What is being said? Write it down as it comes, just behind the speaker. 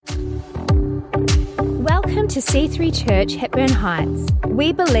to C3 Church, Hepburn Heights.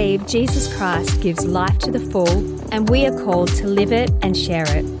 We believe Jesus Christ gives life to the full, and we are called to live it and share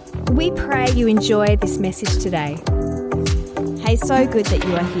it. We pray you enjoy this message today. Hey, so good that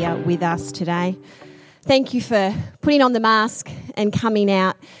you are here with us today. Thank you for putting on the mask and coming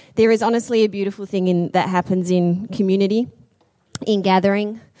out. There is honestly a beautiful thing that happens in community, in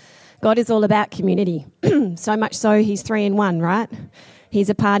gathering. God is all about community. So much so, he's 3 in 1, right? He's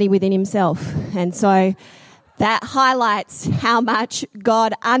a party within himself. And so that highlights how much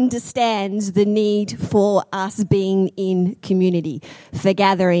God understands the need for us being in community, for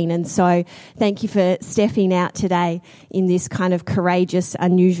gathering. And so thank you for stepping out today in this kind of courageous,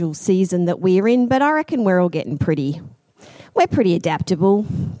 unusual season that we're in. But I reckon we're all getting we're pretty adaptable.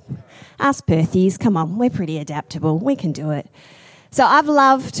 Us Perthies, come on, we're pretty adaptable. We can do it. So I've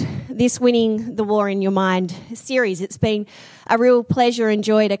loved this Winning the War in Your Mind series. It's been a real pleasure and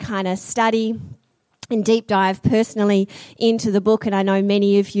joy to kind of study and deep dive personally into the book. And I know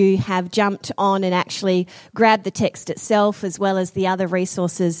many of you have jumped on and actually grabbed the text itself as well as the other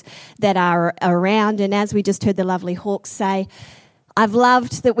resources that are around. And as we just heard the lovely Hawks say, I've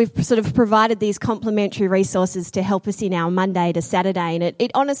loved that we've sort of provided these complementary resources to help us in our Monday to Saturday. And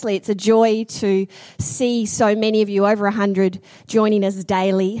it honestly, it's a joy to see so many of you, over 100, joining us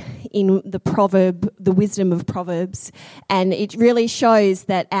daily in the wisdom of Proverbs. And it really shows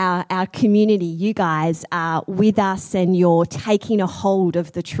that our community, you guys, are with us and you're taking a hold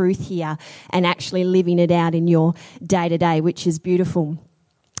of the truth here and actually living it out in your day-to-day, which is beautiful.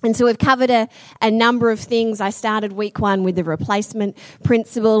 And so we've covered a number of things. I started week 1 with the replacement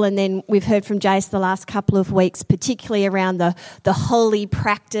principle, and then we've heard from Jace the last couple of weeks, particularly around the holy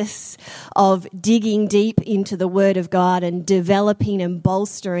practice of digging deep into the Word of God and developing and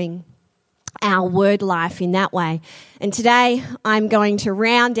bolstering our word life in that way. And today I'm going to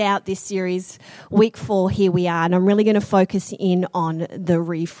round out this series, week 4, here we are, and I'm really going to focus in on the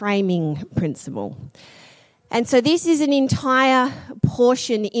reframing principle. And so this is an entire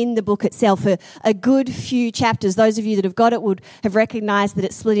portion in the book itself, a good few chapters. Those of you that have got it would have recognised that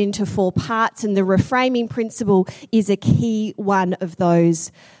it's split into 4 parts, and the reframing principle is a key one of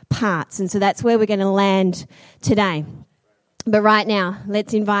those parts. And so that's where we're going to land today. But right now,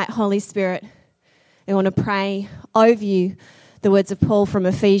 let's invite Holy Spirit. I want to pray over you the words of Paul from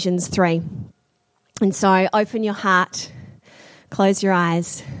Ephesians 3. And so open your heart, close your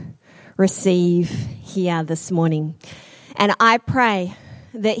eyes, receive here this morning. And I pray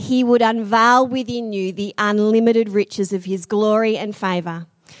that he would unveil within you the unlimited riches of his glory and favour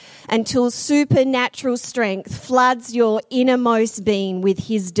until supernatural strength floods your innermost being with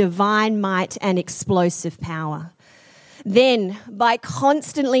his divine might and explosive power. Then, by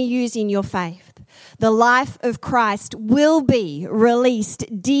constantly using your faith, the life of Christ will be released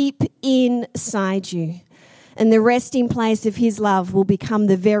deep inside you. And the resting place of his love will become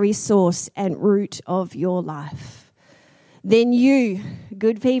the very source and root of your life. Then you,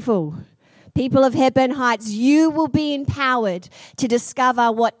 good people of Hepburn Heights, you will be empowered to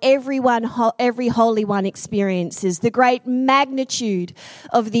discover what every holy one experiences, the great magnitude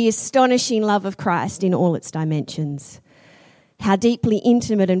of the astonishing love of Christ in all its dimensions. How deeply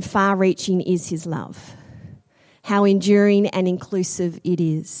intimate and far-reaching is his love. How enduring and inclusive it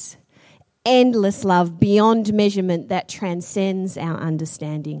is. Endless love beyond measurement that transcends our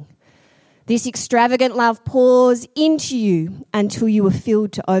understanding. This extravagant love pours into you until you are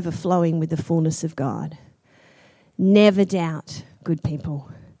filled to overflowing with the fullness of God. Never doubt, good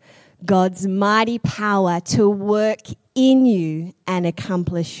people, God's mighty power to work in you and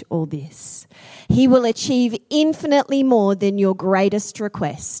accomplish all this. He will achieve infinitely more than your greatest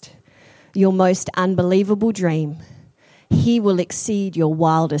request, your most unbelievable dream. He will exceed your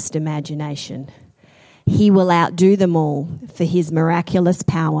wildest imagination. He will outdo them all, for his miraculous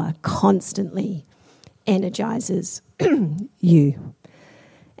power constantly energizes you.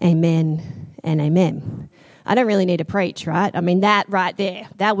 Amen and amen. I don't really need to preach, right? I mean, that right there,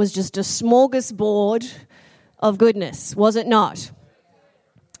 that was just a smorgasbord of goodness, was it not?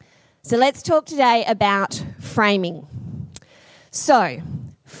 So let's talk today about framing. So,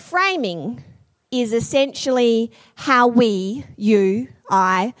 framing is essentially how we, you,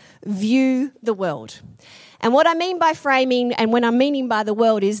 I, view the world. And what I mean by framing and when I'm meaning by the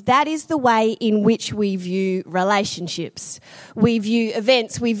world is that is the way in which we view relationships. We view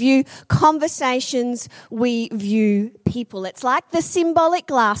events, we view conversations, we view people. It's like the symbolic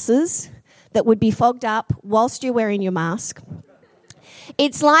glasses that would be fogged up whilst you're wearing your mask.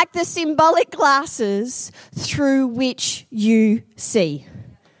 It's like the symbolic glasses through which you see.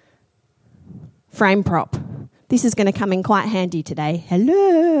 Frame prop. This is going to come in quite handy today.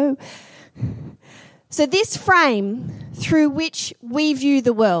 Hello. So this frame through which we view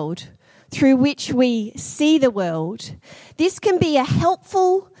the world, through which we see the world, this can be a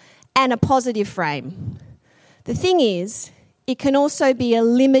helpful and a positive frame. The thing is, it can also be a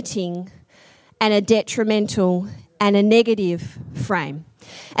limiting and a detrimental and a negative frame.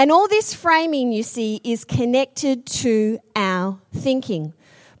 And all this framing, you see, is connected to our thinking.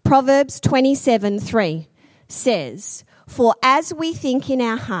 Proverbs 27:3 says, "For as we think in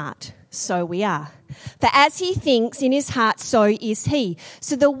our heart, so we are. For as he thinks in his heart, so is he."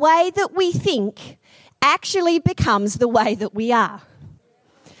 So the way that we think actually becomes the way that we are.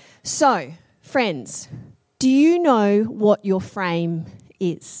 So, friends, do you know what your frame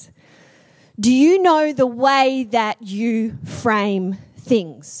is? Do you know the way that you frame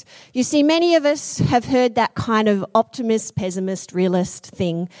things? You see, many of us have heard that kind of optimist, pessimist, realist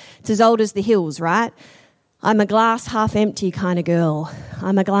thing. It's as old as the hills, right? I'm a glass half empty kind of girl.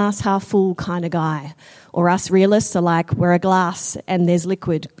 I'm a glass half full kind of guy. Or us realists are like, we're a glass and there's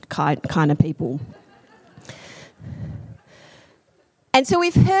liquid kind of people. And so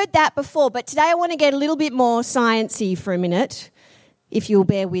we've heard that before, but today I want to get a little bit more sciencey for a minute, if you'll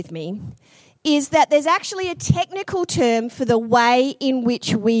bear with me, is that there's actually a technical term for the way in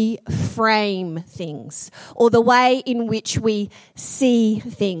which we frame things, or the way in which we see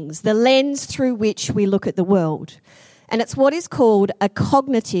things, the lens through which we look at the world. And it's what is called a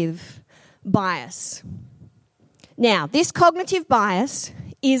cognitive bias. Now, this cognitive bias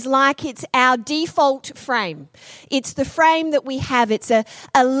is like it's our default frame. It's the frame that we have. It's a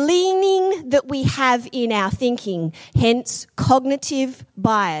leaning that we have in our thinking, hence cognitive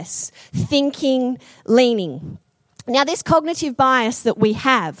bias, thinking, leaning. Now, this cognitive bias that we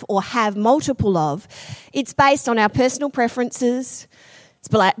have, or have multiple of, it's based on our personal preferences,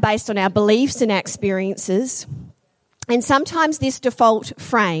 it's based on our beliefs and our experiences. And sometimes this default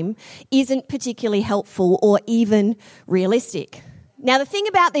frame isn't particularly helpful or even realistic. Now, the thing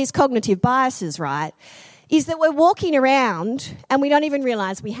about these cognitive biases, right, is that we're walking around and we don't even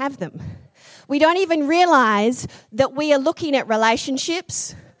realise we have them. We don't even realise that we are looking at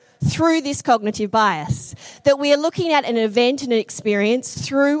relationships through this cognitive bias, that we are looking at an event and an experience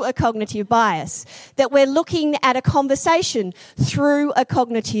through a cognitive bias, that we're looking at a conversation through a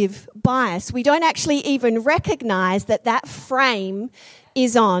cognitive bias. We don't actually even recognise that that frame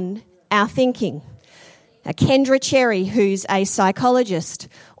is on our thinking. Kendra Cherry, who's a psychologist,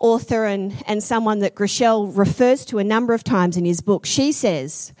 author, and someone that Grishel refers to a number of times in his book, she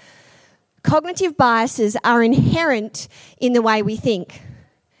says, cognitive biases are inherent in the way we think,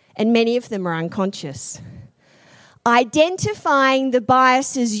 and many of them are unconscious. Identifying the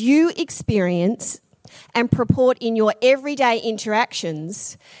biases you experience and purport in your everyday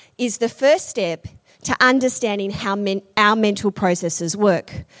interactions is the first step to understanding how our mental processes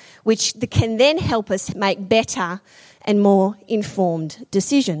work, which can then help us make better and more informed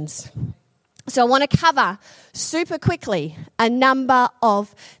decisions. So I want to cover super quickly a number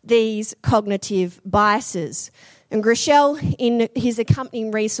of these cognitive biases. And Grishel, in his accompanying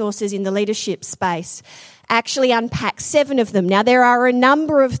resources in the leadership space, actually unpacks 7 of them. Now, there are a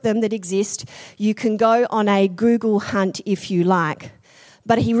number of them that exist. You can go on a Google hunt if you like.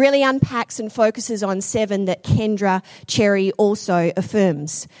 But he really unpacks and focuses on 7 that Kendra Cherry also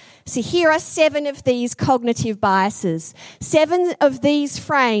affirms. So here are 7 of these cognitive biases, 7 of these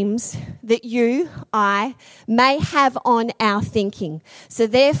frames that I may have on our thinking. So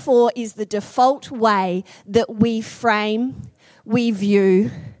therefore is the default way that we frame, we view,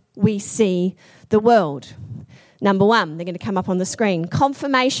 we see the world. Number 1, they're going to come up on the screen,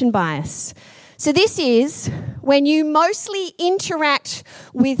 confirmation bias. So this is when you mostly interact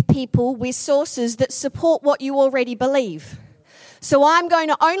with people, with sources that support what you already believe. So I'm going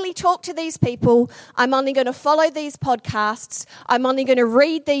to only talk to these people. I'm only going to follow these podcasts. I'm only going to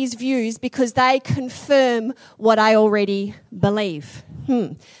read these views because they confirm what I already believe.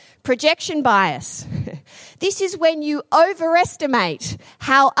 Projection bias. This is when you overestimate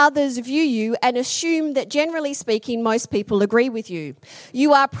how others view you and assume that, generally speaking, most people agree with you.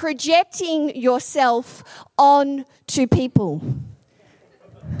 You are projecting yourself onto people.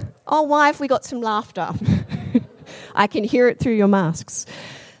 Oh, why have we got some laughter? I can hear it through your masks.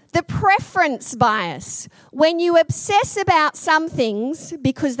 The preference bias. When you obsess about some things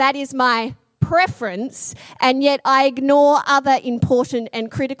because that is my preference, and yet I ignore other important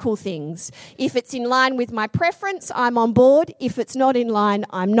and critical things. If it's in line with my preference, I'm on board. If it's not in line,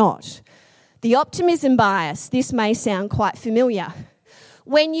 I'm not. The optimism bias. This may sound quite familiar.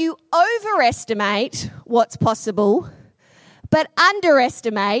 When you overestimate what's possible, but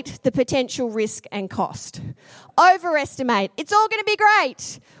underestimate the potential risk and cost. Overestimate, it's all going to be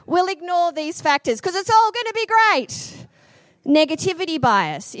great. We'll ignore these factors because it's all going to be great. Negativity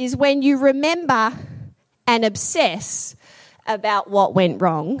bias is when you remember and obsess about what went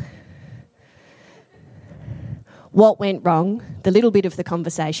wrong. What went wrong, the little bit of the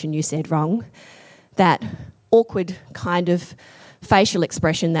conversation you said wrong, that awkward kind of facial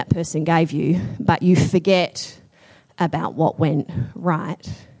expression that person gave you, but you forget about what went right.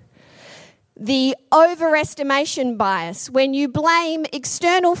 The overestimation bias, when you blame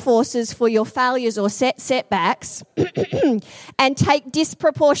external forces for your failures or setbacks and take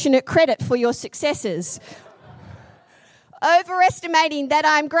disproportionate credit for your successes. Overestimating that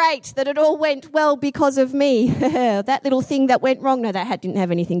I'm great, that it all went well because of me. That little thing that went wrong, no, that didn't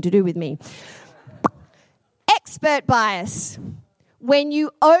have anything to do with me. Expert bias. When you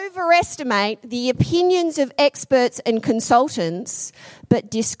overestimate the opinions of experts and consultants,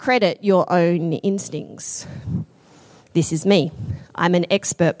 but discredit your own instincts. This is me. I'm an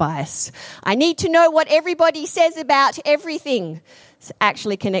expert bias. I need to know what everybody says about everything. This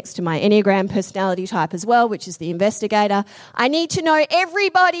actually connects to my Enneagram personality type as well, which is the investigator. I need to know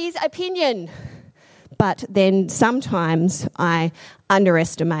everybody's opinion. But then sometimes I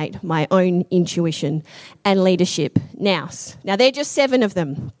underestimate my own intuition and leadership. Now, they're just 7 of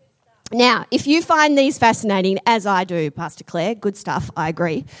them. Now, if you find these fascinating, as I do, Pastor Claire, good stuff, I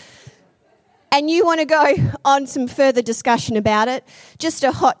agree, and you want to go on some further discussion about it, just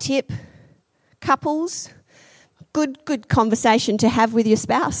a hot tip, couples, good conversation to have with your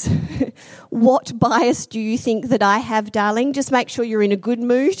spouse. What bias do you think that I have, darling? Just make sure you're in a good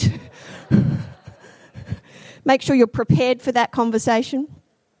mood. Make sure you're prepared for that conversation.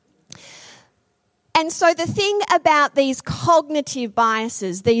 And so the thing about these cognitive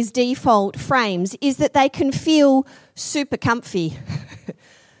biases, these default frames, is that they can feel super comfy,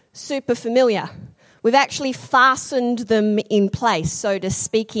 super familiar. We've actually fastened them in place, so to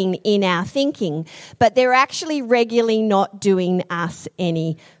speaking, in our thinking, but they're actually regularly not doing us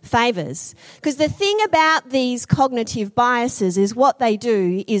any favours. Because the thing about these cognitive biases is what they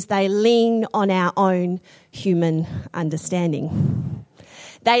do is they lean on our own human understanding.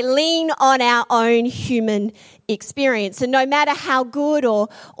 They lean on our own human experience. And no matter how good or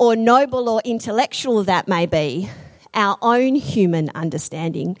noble or intellectual that may be, our own human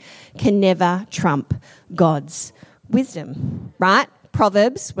understanding can never trump God's wisdom, right?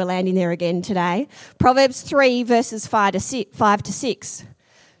 Proverbs, we're landing there again today. Proverbs 3 verses 5 to 6.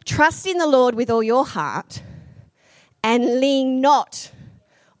 Trust in the Lord with all your heart and lean not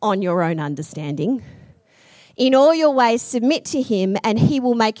on your own understanding. In all your ways submit to him and he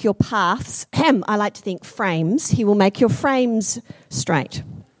will make your paths, I like to think frames, he will make your frames straight.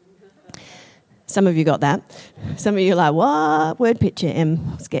 Some of you got that. Some of you are like, what? Word picture,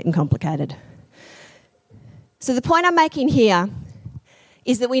 it's getting complicated. So the point I'm making here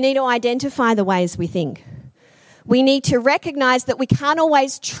is that we need to identify the ways we think. We need to recognise that we can't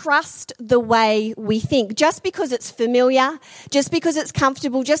always trust the way we think. Just because it's familiar, just because it's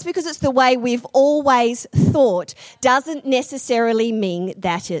comfortable, just because it's the way we've always thought, doesn't necessarily mean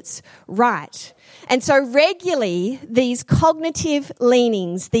that it's right. And so regularly, these cognitive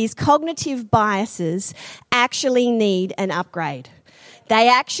leanings, these cognitive biases actually need an upgrade. They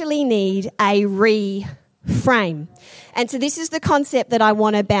actually need a reframe. And so this is the concept that I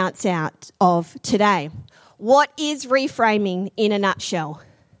want to bounce out of today. What is reframing in a nutshell?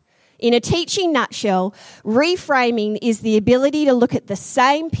 In a teaching nutshell, reframing is the ability to look at the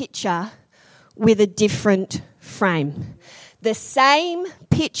same picture with a different frame. The same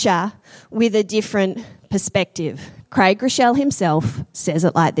picture with a different perspective. Craig Groeschel himself says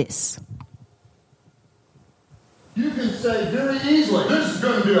it like this. You can say very easily, this is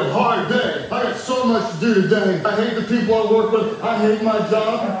going to be a hard day. I got so much to do today. I hate the people I work with. I hate my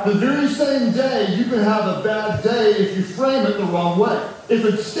job. The very same day, you can have a bad day if you frame it the wrong way. If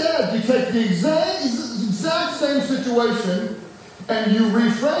instead you take the exact same situation and you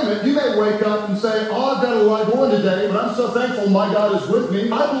reframe it, you may wake up and say, oh, I've got a lot going today, but I'm so thankful my God is with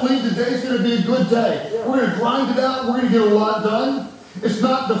me. I believe today's going to be a good day. We're going to grind it out. We're going to get a lot done. It's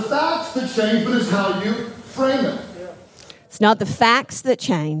not the facts that change, but it's how you frame it. It's not the facts that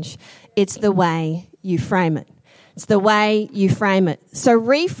change. It's the way you frame it. It's the way you frame it. So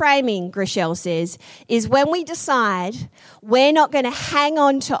reframing, Groeschel says, is when we decide we're not going to hang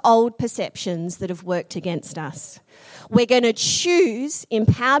on to old perceptions that have worked against us. We're going to choose,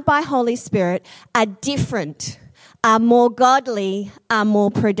 empowered by Holy Spirit, a different, a more godly, a more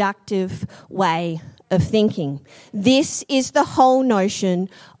productive way of thinking. This is the whole notion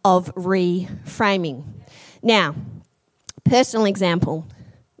of reframing. Now, Personal example.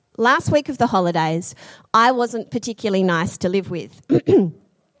 Last week of the holidays, I wasn't particularly nice to live with.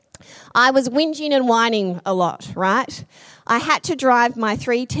 I was whinging and whining a lot, right? I had to drive my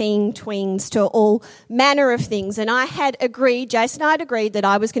 3 teen tweens to all manner of things, and Jason and I had agreed that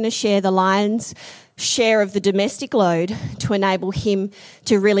I was going to share the lion's share of the domestic load to enable him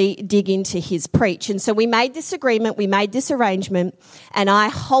to really dig into his preach. And so we made this agreement, we made this arrangement, and I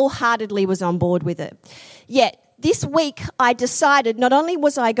wholeheartedly was on board with it. Yet, this week, I decided not only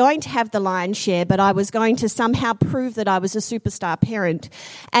was I going to have the lion's share, but I was going to somehow prove that I was a superstar parent.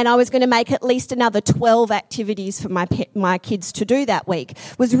 And I was going to make at least another 12 activities for my kids to do that week.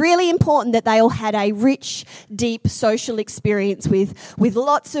 It was really important that they all had a rich, deep social experience with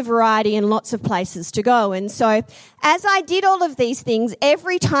lots of variety and lots of places to go. And so as I did all of these things,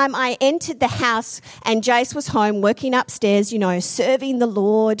 every time I entered the house and Jace was home working upstairs, serving the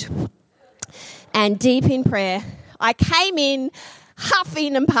Lord and deep in prayer, I came in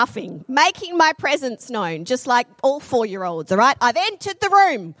huffing and puffing, making my presence known, just like all 4-year-olds, all right? I've entered the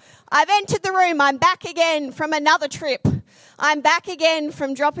room. I'm back again from another trip. I'm back again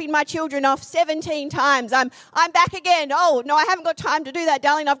from dropping my children off 17 times. I'm back again. Oh, no, I haven't got time to do that,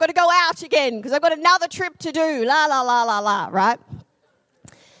 darling. I've got to go out again because I've got another trip to do. La, la, la, la, la, right?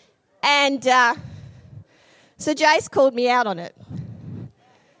 And so Jace called me out on it.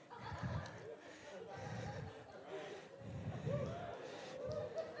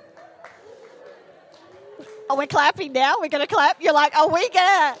 Oh, we're clapping now? We're going to clap? You're like, we going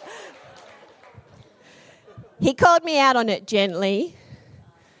to? He called me out on it gently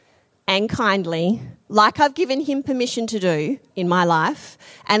and kindly, like I've given him permission to do in my life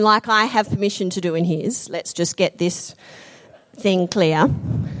and like I have permission to do in his. Let's just get this thing clear.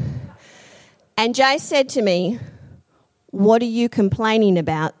 And Jay said to me, "What are you complaining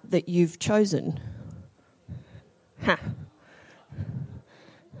about that you've chosen?"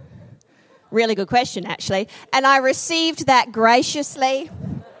 Really good question, actually. And I received that graciously.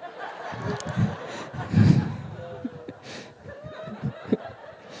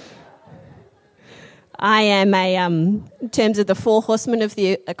 I am in terms of the 4 horsemen of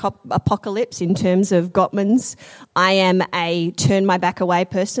the apocalypse, in terms of Gottman's, I am a turn my back away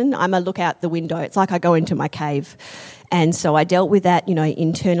person. I'm a look out the window. It's like I go into my cave. And so I dealt with that,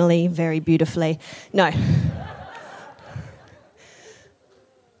 internally very beautifully. No.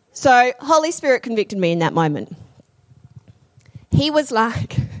 So Holy Spirit convicted me in that moment. He was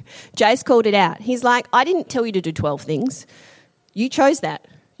like, Jace called it out. He's like, I didn't tell you to do 12 things. You chose that.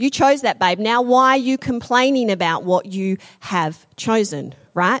 You chose that, babe. Now why are you complaining about what you have chosen,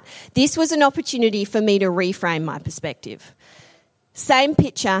 right? This was an opportunity for me to reframe my perspective. Same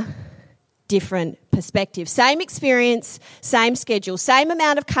picture, different perspective. Same experience, same schedule, same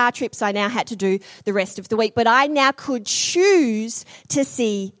amount of car trips I now had to do the rest of the week, but I now could choose to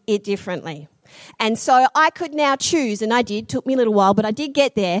see it differently. And so I could now choose, and I did, took me a little while, but I did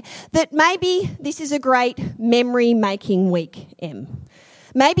get there, that maybe this is a great memory-making week,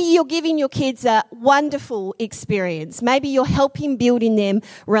 Maybe you're giving your kids a wonderful experience. Maybe you're helping build in them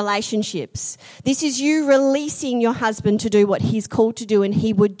relationships. This is you releasing your husband to do what he's called to do, and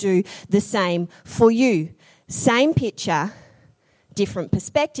he would do the same for you. Same picture, different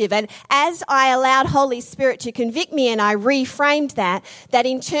perspective. And as I allowed Holy Spirit to convict me and I reframed that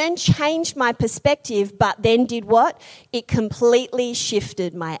in turn changed my perspective, but then did what? It completely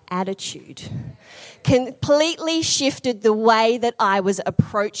shifted my attitude. Completely shifted the way that I was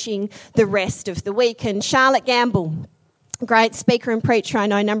approaching the rest of the week. And Charlotte Gamble, great speaker and preacher, I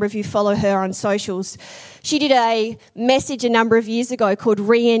know a number of you follow her on socials. She did a message a number of years ago called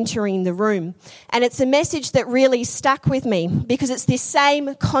Re-entering the Room. And it's a message that really stuck with me because it's this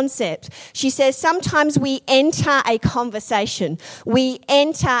same concept. She says sometimes we enter a conversation, we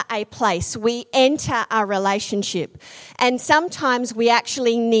enter a place, we enter a relationship. And sometimes we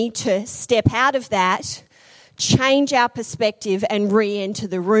actually need to step out of that, change our perspective and re-enter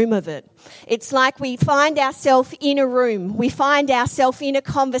the room of it. It's like we find ourselves in a room, we find ourselves in a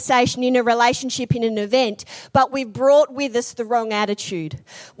conversation, in a relationship, in an event, but we've brought with us the wrong attitude.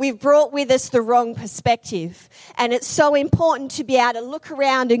 We've brought with us the wrong perspective. And it's so important to be able to look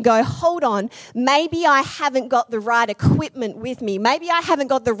around and go, hold on, maybe I haven't got the right equipment with me. Maybe I haven't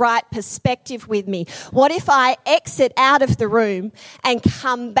got the right perspective with me. What if I exit out of the room and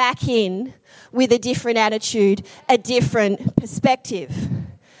come back in with a different attitude, a different perspective?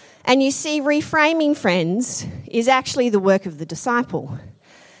 And you see, reframing, friends, is actually the work of the disciple.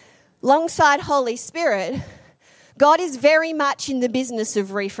 Alongside Holy Spirit, God is very much in the business of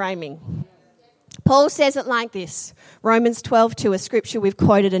reframing. Paul says it like this. Romans 12:2, a scripture we've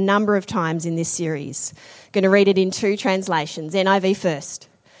quoted a number of times in this series. Going to read it in 2 translations. NIV first.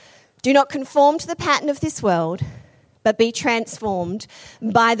 Do not conform to the pattern of this world, but be transformed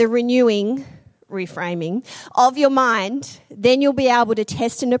by the reframing of your mind. Then you'll be able to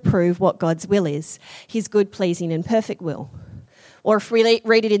test and approve what God's will is, his good, pleasing and perfect will. Or if we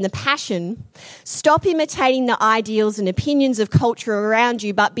read it in the Passion, stop imitating the ideals and opinions of culture around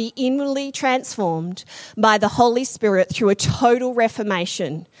you, but be inwardly transformed by the Holy Spirit through a total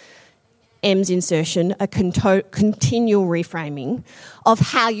reformation, M's insertion, a continual reframing of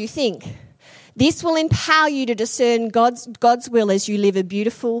how you think. This will empower you to discern God's will as you live a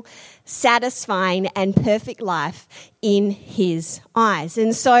beautiful, satisfying and perfect life in his eyes.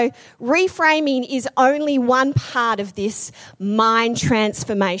 And so reframing is only one part of this mind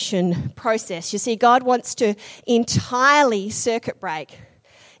transformation process. You see, God wants to entirely circuit break,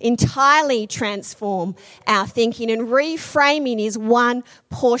 entirely transform our thinking, and reframing is one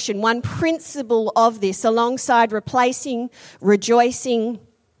portion, one principle of this, alongside replacing, rejoicing,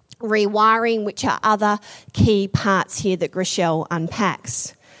 rewiring, which are other key parts here that Grishel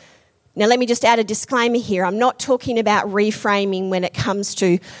unpacks. Now, let me just add a disclaimer here. I'm not talking about reframing when it comes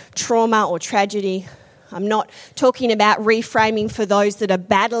to trauma or tragedy. I'm not talking about reframing for those that are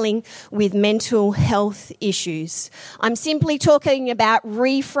battling with mental health issues. I'm simply talking about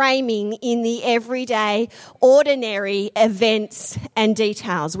reframing in the everyday, ordinary events and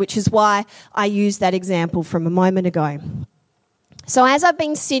details, which is why I used that example from a moment ago. So as I've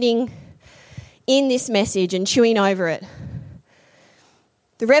been sitting in this message and chewing over it,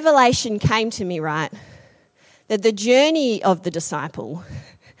 the revelation came to me, right, that the journey of the disciple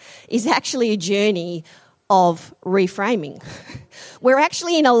is actually a journey of reframing. We're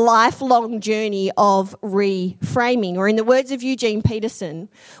actually in a lifelong journey of reframing, or in the words of Eugene Peterson,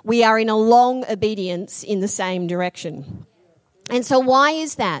 we are in a long obedience in the same direction. And so why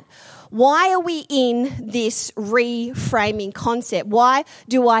is that? Why are we in this reframing concept? Why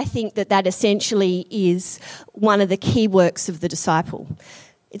do I think that essentially is one of the key works of the disciple?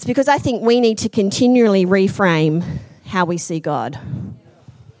 It's because I think we need to continually reframe how we see God.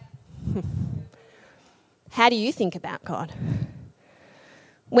 How do you think about God?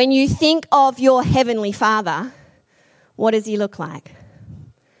 When you think of your Heavenly Father, what does he look like?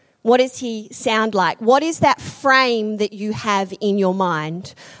 What does he sound like? What is that frame that you have in your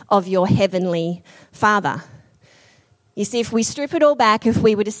mind of your Heavenly Father? You see, if we strip it all back, if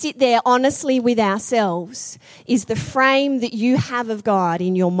we were to sit there honestly with ourselves, is the frame that you have of God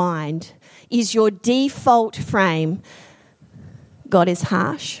in your mind, is your default frame, God is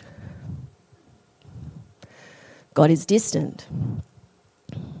harsh, God is distant,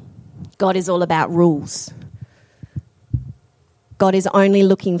 God is all about rules, God is only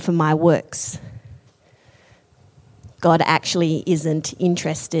looking for my works. God actually isn't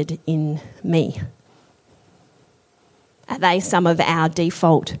interested in me. Are they some of our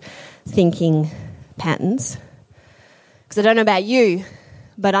default thinking patterns? Because I don't know about you,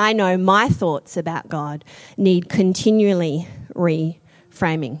 but I know my thoughts about God need continually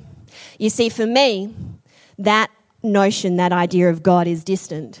reframing. You see, for me, that notion, that idea of God is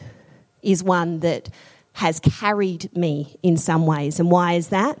distant, is one that has carried me in some ways. And why is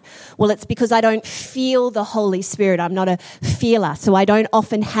that? Well, it's because I don't feel the Holy Spirit. I'm not a feeler, so I don't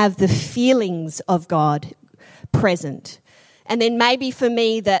often have the feelings of God present. And then maybe for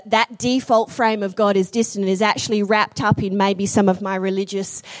me that default frame of God is distant is actually wrapped up in maybe some of my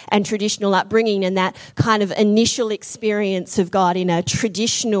religious and traditional upbringing, and that kind of initial experience of God in a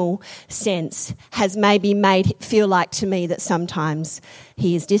traditional sense has maybe made it feel like to me that sometimes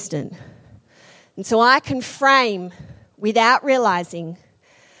he is distant. And so I can frame, without realising,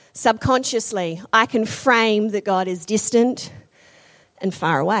 subconsciously, I can frame that God is distant and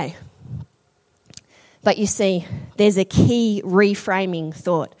far away. But you see, there's a key reframing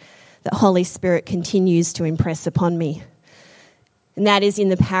thought that Holy Spirit continues to impress upon me. And that is in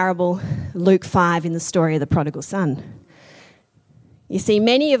the parable, Luke 5, in the story of the prodigal son. You see,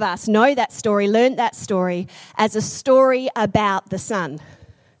 many of us know that story, learned that story as a story about the son.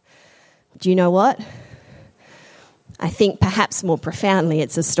 Do you know what? I think perhaps more profoundly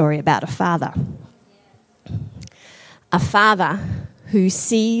it's a story about a father. A father who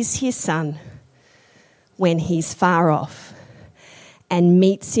sees his son when he's far off and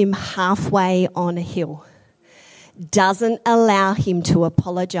meets him halfway on a hill, doesn't allow him to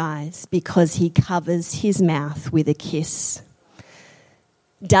apologise because he covers his mouth with a kiss,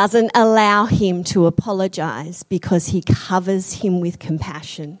 doesn't allow him to apologise because he covers him with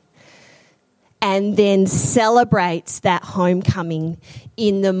compassion, and then celebrates that homecoming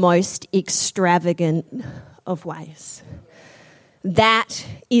in the most extravagant of ways. That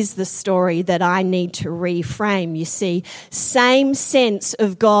is the story that I need to reframe. You see, same sense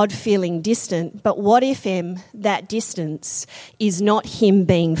of God feeling distant, but what if, that distance is not him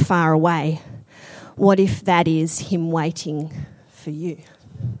being far away? What if that is him waiting for you?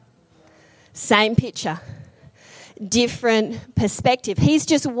 Same picture, different perspective. He's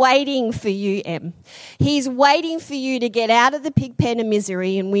just waiting for you, Em. He's waiting for you to get out of the pig pen of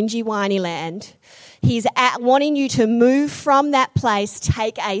misery in whingy whiny land. He's wanting you to move from that place,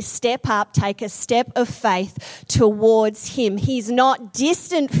 take a step up, take a step of faith towards him. He's not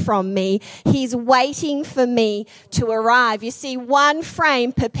distant from me. He's waiting for me to arrive. You see, one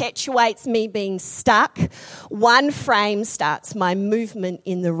frame perpetuates me being stuck. One frame starts my movement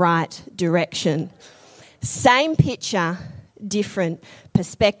in the right direction. Same picture, different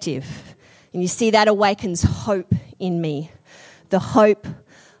perspective. And you see, that awakens hope in me. The hope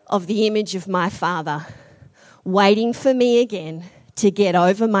of the image of my Father, waiting for me again to get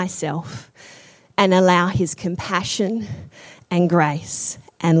over myself and allow his compassion and grace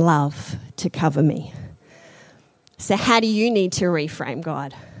and love to cover me. So how do you need to reframe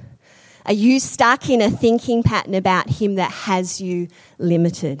God? Are you stuck in a thinking pattern about him that has you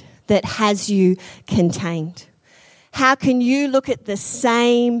limited, that has you contained? How can you look at the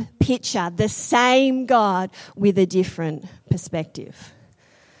same picture, the same God, with a different perspective?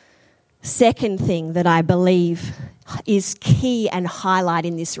 Second thing that I believe is key and highlight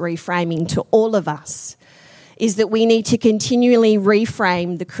in this reframing to all of us is that we need to continually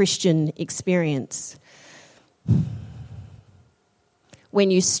reframe the Christian experience. When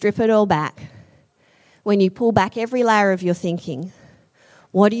you strip it all back, when you pull back every layer of your thinking,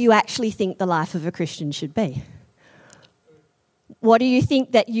 what do you actually think the life of a Christian should be? What do you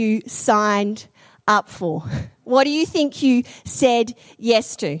think that you signed up for? What do you think you said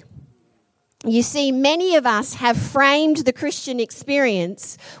yes to? You see, many of us have framed the Christian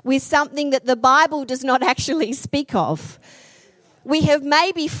experience with something that the Bible does not actually speak of. We have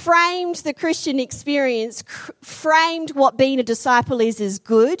maybe framed the Christian experience, framed what being a disciple is as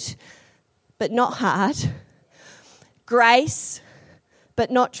good, but not hard. Grace,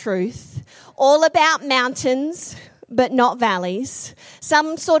 but not truth. All about mountains, but not valleys.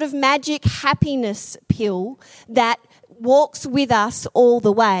 Some sort of magic happiness pill that walks with us all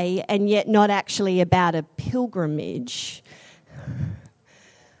the way and yet not actually about a pilgrimage.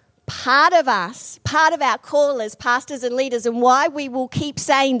 Part of us, part of our call as pastors and leaders and why we will keep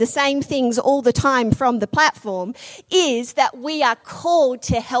saying the same things all the time from the platform is that we are called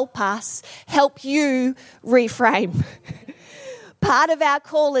to help you reframe. Part of our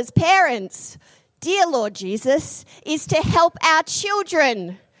call as parents, dear Lord Jesus, is to help our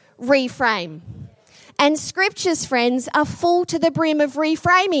children reframe. And scriptures, friends, are full to the brim of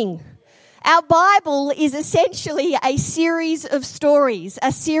reframing. Our Bible is essentially a series of stories,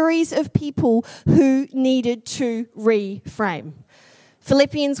 a series of people who needed to reframe.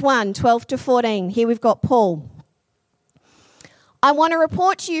 Philippians 1, 12 to 14. Here we've got Paul. I want to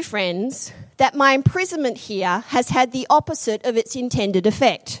report to you, friends, that my imprisonment here has had the opposite of its intended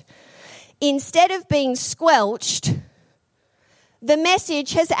effect. Instead of being squelched, the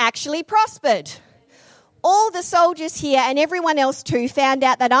message has actually prospered. All the soldiers here and everyone else too found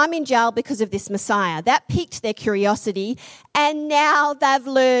out that I'm in jail because of this Messiah. That piqued their curiosity, and now they've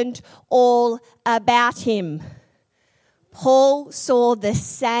learned all about him. Paul saw the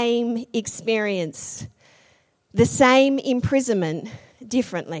same experience, the same imprisonment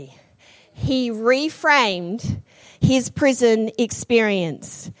differently. He reframed his prison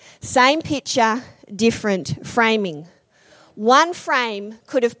experience. Same picture, different framing. One frame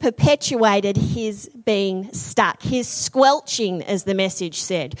could have perpetuated his being stuck, his squelching, as the message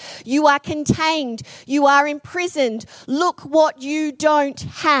said. You are contained. You are imprisoned. Look what you don't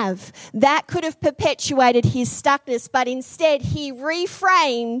have. That could have perpetuated his stuckness, but instead he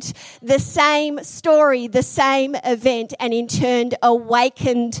reframed the same story, the same event, and in turn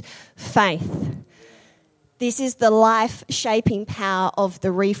awakened faith. This is the life-shaping power of the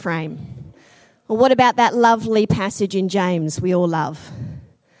reframe. Well, what about that lovely passage in James we all love?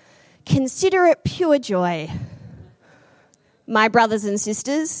 Consider it pure joy, my brothers and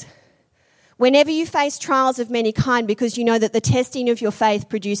sisters, whenever you face trials of many kind, because you know that the testing of your faith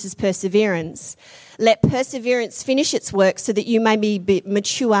produces perseverance. Let perseverance finish its work so that you may be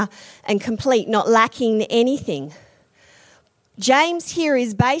mature and complete, not lacking anything. James here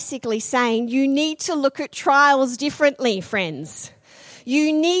is basically saying you need to look at trials differently, friends.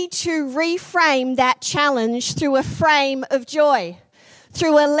 You need to reframe that challenge through a frame of joy,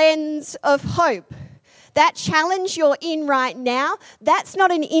 through a lens of hope. That challenge you're in right now, that's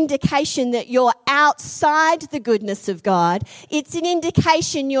not an indication that you're outside the goodness of God. It's an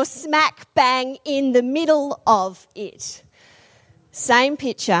indication you're smack bang in the middle of it. Same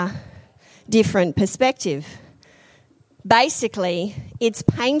picture, different perspective. Basically, it's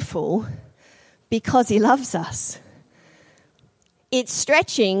painful because he loves us. It's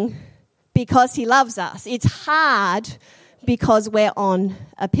stretching because he loves us. It's hard because we're on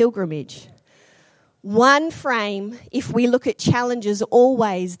a pilgrimage. One frame, if we look at challenges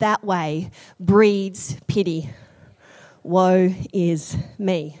always that way, breeds pity. Woe is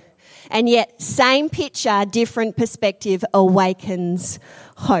me. And yet, same picture, different perspective awakens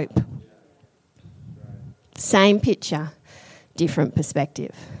hope. Same picture, different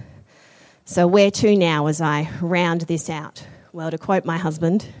perspective. So where to now as I round this out? Well, to quote my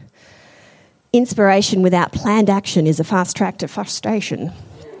husband, inspiration without planned action is a fast track to frustration.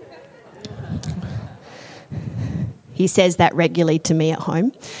 He says that regularly to me at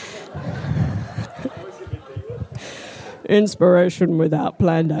home. Inspiration without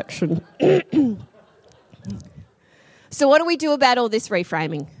planned action. So what do we do about all this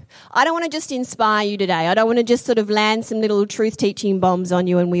reframing? I don't want to just inspire you today. I don't want to just sort of land some little truth-teaching bombs on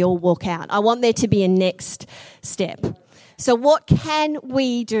you and we all walk out. I want there to be a next step. So what can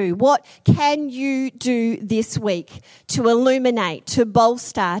we do? What can you do this week to illuminate, to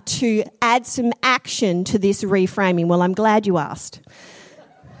bolster, to add some action to this reframing? Well, I'm glad you asked.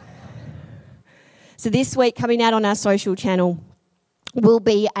 So this week, coming out on our social channel, will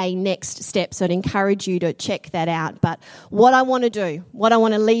be a next step. So I'd encourage you to check that out. But what I want to do, what I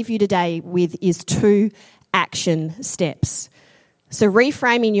want to leave you today with is 2 action steps. So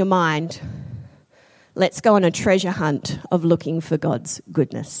reframing your mind. Let's go on a treasure hunt of looking for God's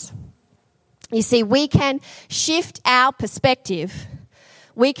goodness. You see, we can shift our perspective.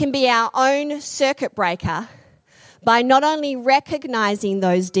 We can be our own circuit breaker by not only recognizing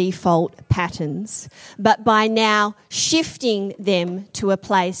those default patterns, but by now shifting them to a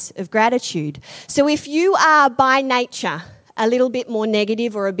place of gratitude. So if you are by nature a little bit more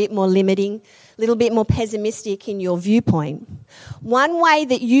negative or a bit more limiting, a little bit more pessimistic in your viewpoint, one way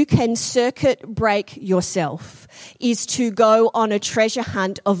that you can circuit break yourself is to go on a treasure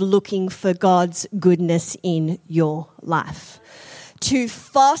hunt of looking for God's goodness in your life. To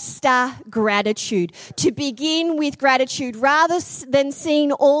foster gratitude, to begin with gratitude rather than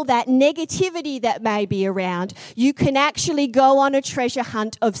seeing all that negativity that may be around. You can actually go on a treasure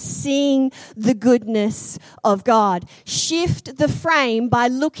hunt of seeing the goodness of God. Shift the frame by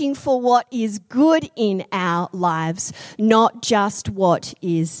looking for what is good in our lives, not just what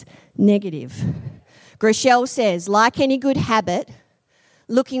is negative. Grishel says, like any good habit,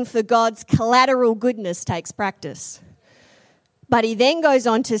 looking for God's collateral goodness takes practice. But he then goes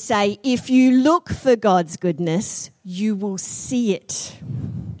on to say, if you look for God's goodness, you will see it.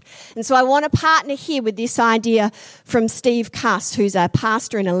 And so I want to partner here with this idea from Steve Cuss, who's a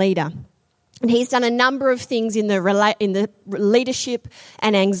pastor and a leader. And he's done a number of things in the leadership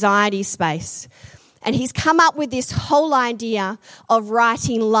and anxiety space. And he's come up with this whole idea of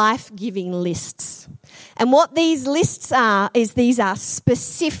writing life-giving lists. And what these lists are is these are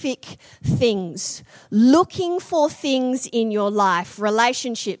specific things. Looking for things in your life,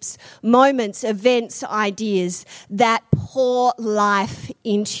 relationships, moments, events, ideas that pour life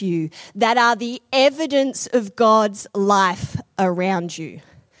into you, that are the evidence of God's life around you.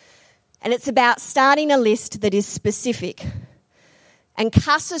 And it's about starting a list that is specific. And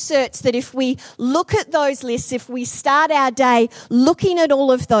Cuss asserts that if we look at those lists, if we start our day looking at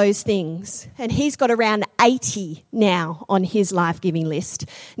all of those things, and he's got around 80 now on his life-giving list,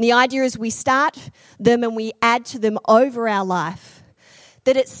 and the idea is we start them and we add to them over our life,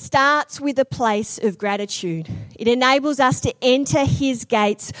 that it starts with a place of gratitude. It enables us to enter his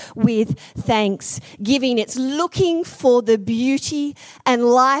gates with thanksgiving. It's looking for the beauty and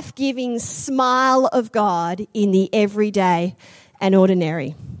life-giving smile of God in the everyday and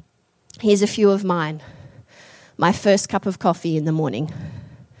ordinary. Here's a few of mine. My first cup of coffee in the morning.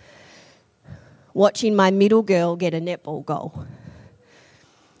 Watching my middle girl get a netball goal.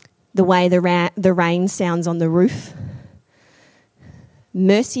 The way the rain sounds on the roof.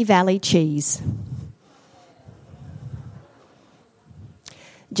 Mercy Valley cheese.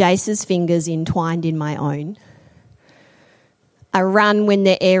 Jace's fingers entwined in my own. A run when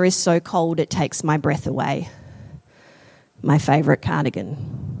the air is so cold it takes my breath away. My favourite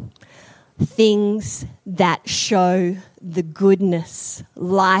cardigan. Things that show the goodness,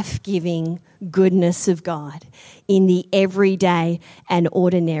 life-giving goodness of God in the everyday and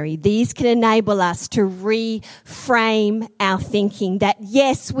ordinary. These can enable us to reframe our thinking that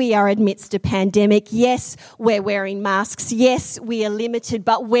yes, we are amidst a pandemic. Yes, we're wearing masks. Yes, we are limited.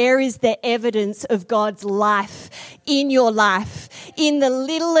 But where is the evidence of God's life in your life? In the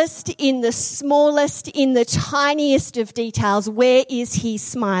littlest, in the smallest, in the tiniest of details, where is He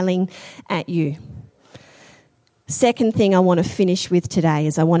smiling at you? Second thing I want to finish with today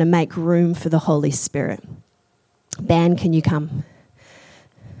is I want to make room for the Holy Spirit. Band, can you come?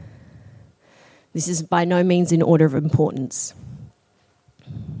 This is by no means in order of importance.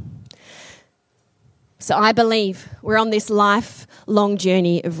 So I believe we're on this lifelong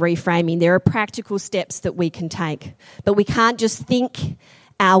journey of reframing. There are practical steps that we can take, but we can't just think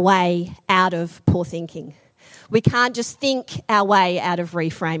our way out of poor thinking. We can't just think our way out of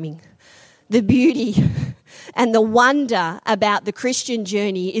reframing. The beauty and the wonder about the Christian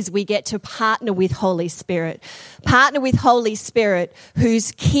journey is we get to partner with Holy Spirit. Partner with Holy Spirit,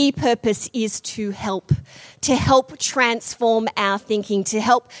 whose key purpose is to help transform our thinking, to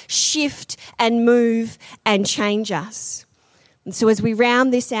help shift and move and change us. And so as we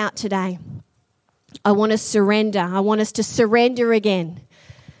round this out today, I want to surrender. I want us to surrender again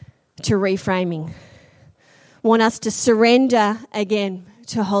to reframing. I want us to surrender again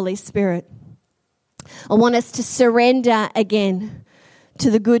to Holy Spirit. I want us to surrender again to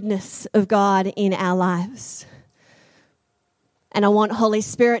the goodness of God in our lives. And I want Holy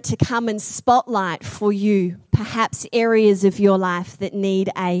Spirit to come and spotlight for you perhaps areas of your life that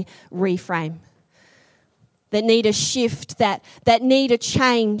need a reframe, that need a shift, that need a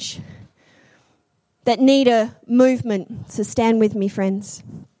change, that need a movement. So stand with me, friends.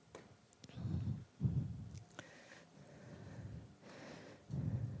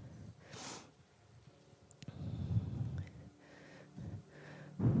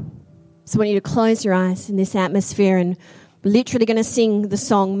 So I want you to close your eyes in this atmosphere, and we're literally going to sing the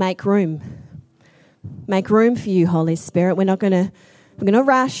song, Make Room. Make room for you, Holy Spirit. We're going to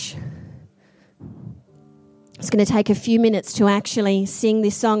rush. It's going to take a few minutes to actually sing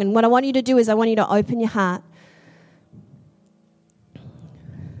this song. And what I want you to do is I want you to open your heart. It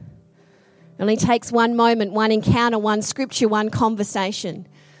only takes one moment, one encounter, one scripture, one conversation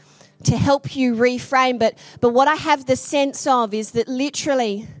to help you reframe. But what I have the sense of is that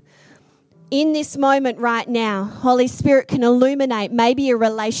literally in this moment right now, Holy Spirit can illuminate maybe a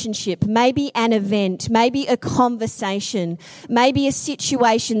relationship, maybe an event, maybe a conversation, maybe a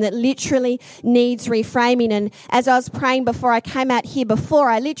situation that literally needs reframing. And as I was praying before I came out here before,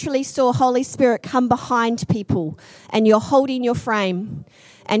 I literally saw Holy Spirit come behind people, and you're holding your frame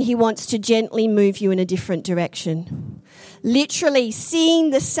and He wants to gently move you in a different direction. Literally seeing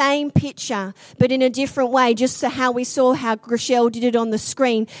the same picture, but in a different way, just so how we saw how Grishelle did it on the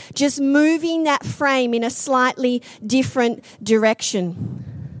screen, just moving that frame in a slightly different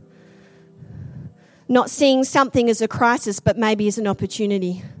direction. Not seeing something as a crisis, but maybe as an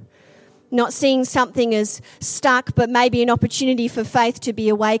opportunity. Not seeing something as stuck, but maybe an opportunity for faith to be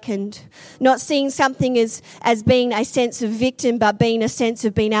awakened. Not seeing something as being a sense of victim, but being a sense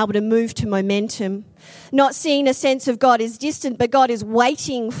of being able to move to momentum. Not seeing a sense of God is distant, but God is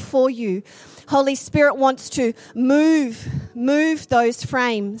waiting for you. Holy Spirit wants to move those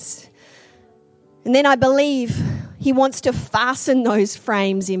frames. And then I believe He wants to fasten those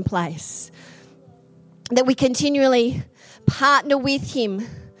frames in place. That we continually partner with Him,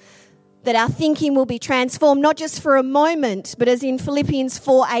 that our thinking will be transformed, not just for a moment, but as in Philippians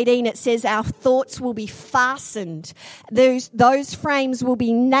 4:18, it says our thoughts will be fastened. Those frames will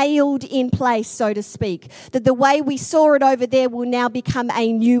be nailed in place, so to speak. That the way we saw it over there will now become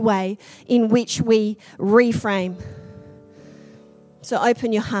a new way in which we reframe. So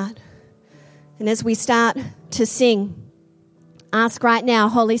open your heart. And as we start to sing, ask right now,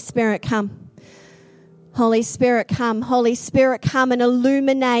 Holy Spirit, come. Holy Spirit, come. Holy Spirit, come and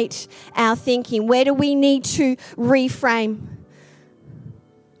illuminate our thinking. Where do we need to reframe?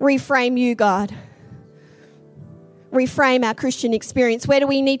 Reframe you, God. Reframe our Christian experience. Where do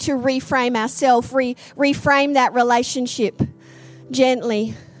we need to reframe ourselves? Reframe that relationship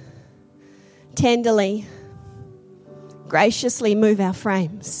gently, tenderly, graciously move our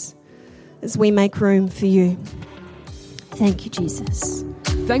frames as we make room for you. Thank you, Jesus.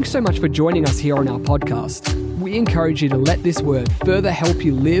 Thanks so much for joining us here on our podcast. We encourage you to let this word further help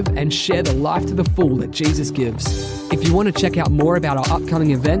you live and share the life to the full that Jesus gives. If you want to check out more about our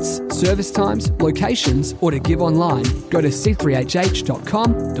upcoming events, service times, locations, or to give online, go to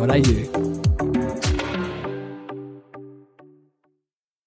c3hh.com.au.